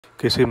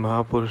किसी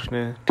महापुरुष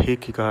ने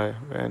ठीक ही कहा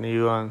है, when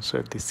you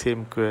answer the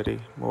same query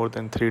more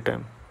than 3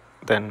 times,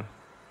 then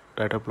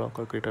write a blog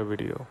or create a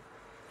video.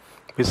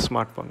 Which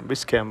smartphone,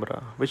 which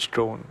camera, which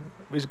drone,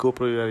 which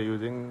GoPro you are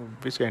using,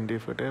 which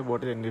ND filter,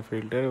 what is ND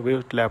filter,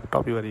 which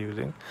laptop you are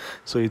using.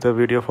 So it's a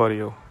video for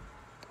you.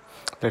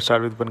 Let's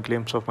start with one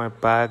glimpse of my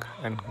bag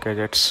and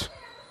gadgets.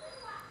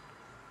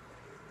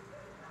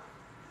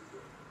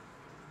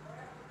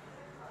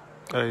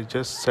 I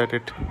just set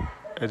it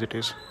as it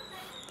is.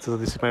 So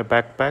this is my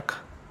backpack,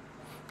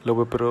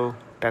 Lobo Pro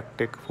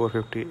Tactic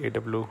 450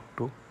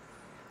 AW2.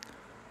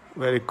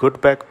 Very good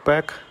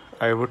backpack,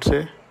 I would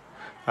say.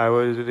 I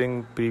was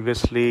using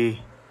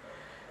previously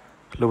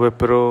Lobo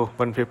Pro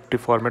 150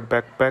 format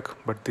backpack,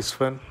 but this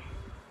one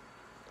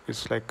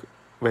is like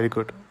very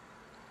good.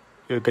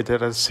 Your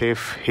gadgets are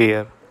safe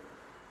here.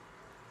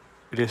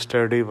 It is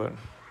sturdy one.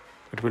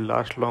 It will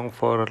last long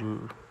for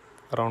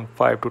around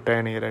 5 to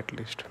 10 years at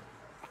least.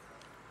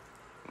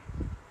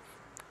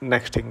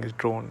 Next thing is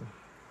drone.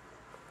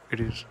 It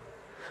is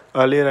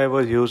earlier I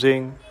was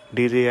using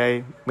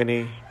DJI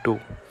Mini 2,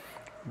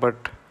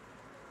 but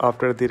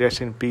after the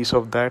rest in peace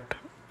of that,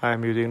 I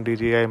am using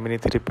DJI Mini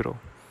 3 Pro.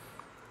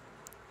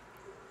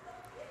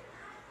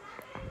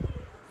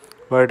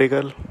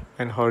 Vertical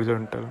and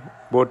horizontal,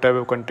 both type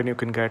of content you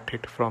can get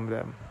it from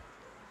them.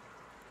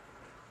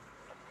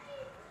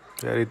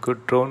 Very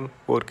good drone,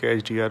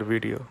 4K HDR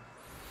video.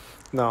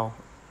 Now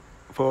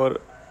for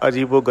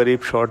Ajibo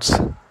Garib shots,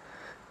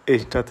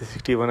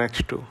 Insta360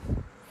 1x2.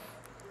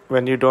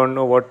 When you don't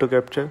know what to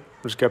capture,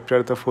 just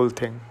capture the full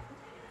thing.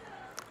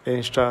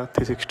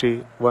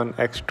 Insta360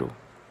 1x2.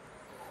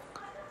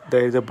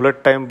 There is a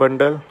bullet time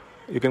bundle,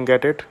 you can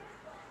get it.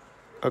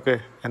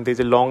 Okay, and there is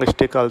a long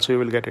stick also, you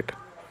will get it.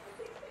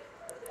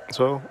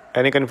 So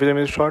any confusion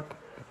with shot,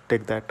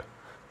 take that.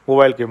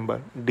 Mobile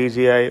gimbal,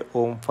 DJI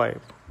Ohm 5.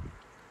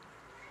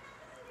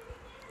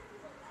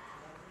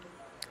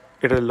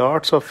 It has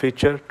lots of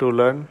feature to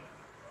learn,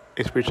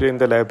 especially in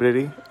the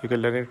library. You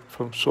can learn it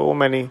from so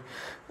many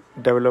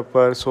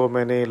developers, so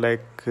many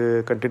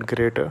content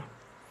creator.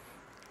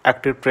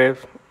 Active Prep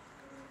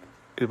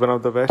is one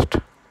of the best.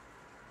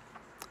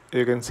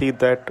 You can see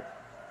that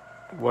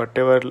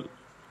whatever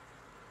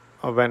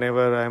or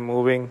whenever I'm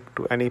moving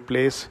to any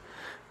place,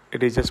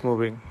 it is just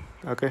moving.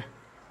 Okay.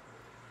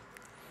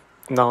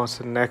 Now it's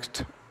the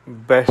next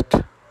best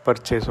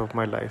purchase of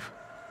my life.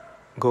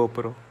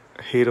 GoPro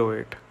Hero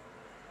 8.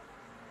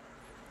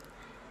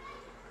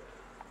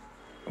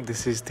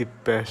 This is the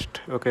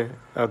best. Okay,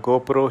 a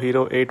GoPro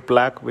Hero 8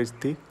 Black with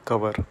the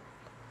cover.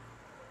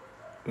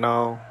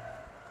 Now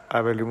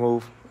I will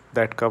remove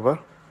that cover.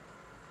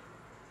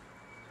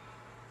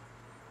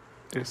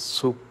 It's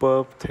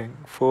superb thing.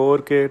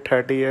 4K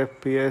 30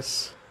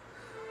 FPS.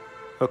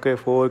 Okay,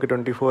 4K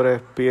 24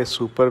 FPS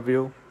super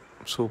view.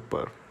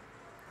 Super.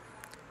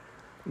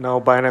 Now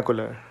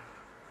binocular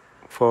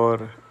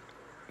for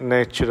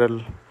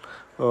natural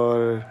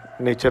or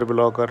nature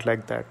blogger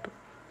like that.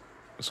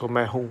 So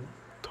मैं हूँ,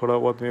 थोड़ा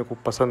बहुत मेरे को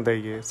पसंद है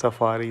ये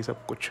safari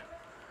सब कुछ.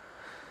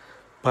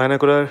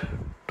 Binocular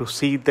to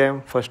see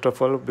them first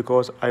of all,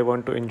 because I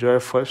want to enjoy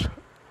first,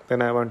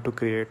 then I want to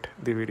create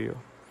the video.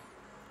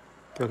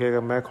 क्योंकि अगर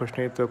मैं खुश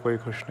नहीं तो कोई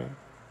खुश नहीं.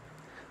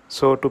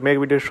 So to make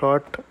video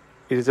short,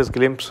 it is just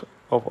glimpse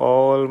of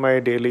all my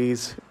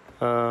dailies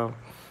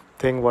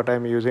thing what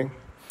I'm using.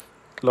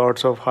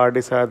 Lots of hard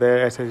disks are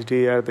there,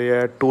 SSD are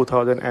there,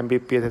 2000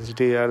 Mbps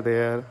SSD are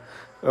there.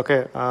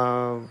 Okay,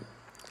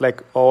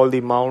 like all the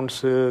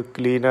mounts,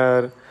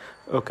 cleaner,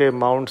 okay,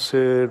 mounts,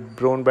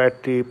 drone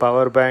battery,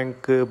 power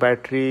bank,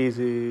 batteries,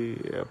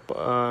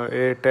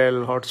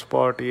 Airtel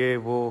hotspot, ये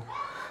वो,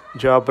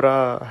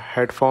 Jabra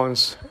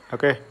headphones,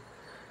 okay,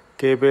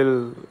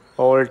 cable,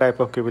 all type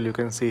of cable you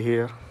can see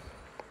here,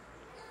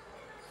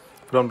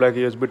 from like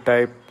USB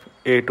type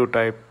A to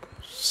type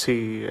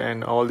C,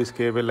 and all this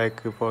cable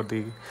like for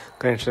the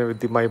connection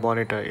with my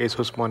monitor,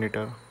 ASUS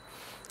monitor.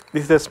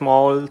 This is a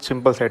small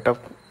simple setup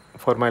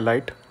for my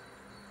light.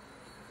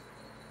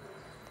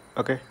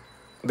 Okay,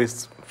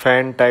 this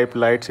fan type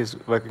lights is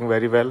working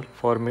very well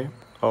for me.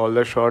 All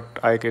the shot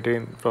I get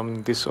in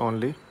from this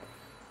only.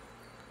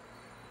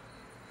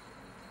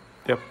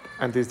 Yep,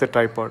 and this is the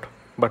tripod.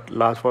 But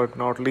last but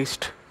not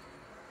least,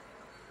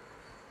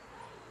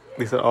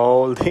 these are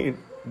all the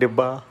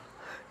dibba,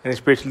 and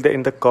especially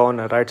in the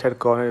corner, right side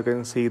corner, you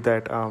can see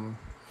that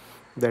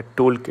that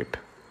toolkit,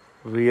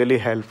 really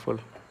helpful.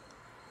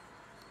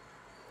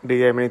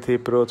 DJI Mini 3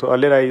 Pro. So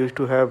earlier I used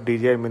to have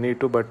DJI Mini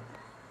 2, but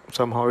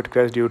somehow it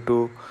crashed due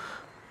to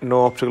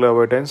no obstacle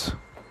avoidance.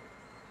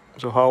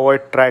 So how I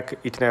track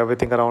each and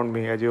everything around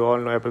me, as you all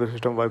know, Apple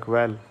system work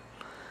well.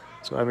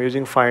 So I'm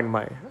using Find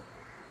My.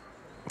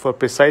 For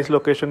precise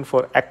location,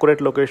 for accurate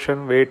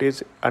location, where it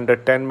is under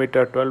 10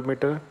 meter, 12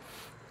 meter,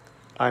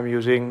 I'm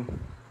using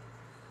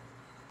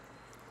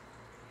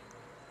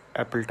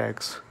Apple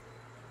tags.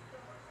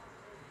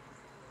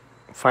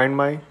 Find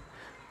My,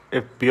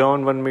 if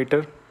beyond 1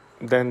 meter,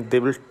 then they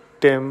will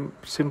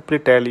simply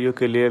tell you,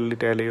 clearly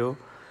tell you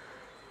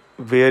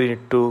where you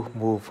need to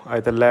move,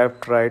 either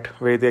left, right,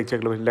 where the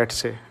exact location. Let's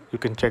say you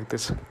can check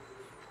this.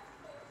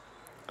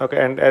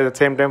 Okay, and at the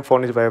same time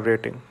phone is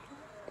vibrating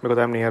because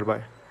I'm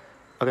nearby.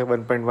 Okay,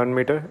 1.1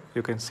 meter,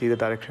 you can see the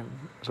direction.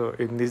 So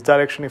in this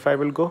direction if I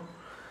will go,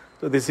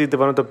 so this is the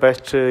one of the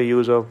best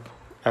use of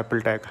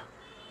Apple tag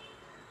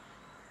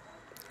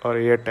or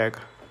ear tag.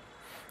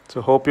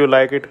 So hope you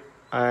like it,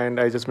 and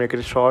I just make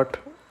it short.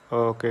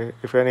 Okay,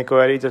 if any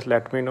query just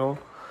let me know.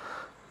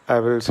 I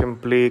will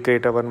simply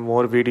create one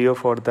more video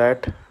for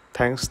that.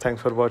 Thanks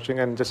for watching,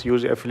 and just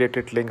use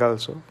affiliated link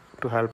also to help.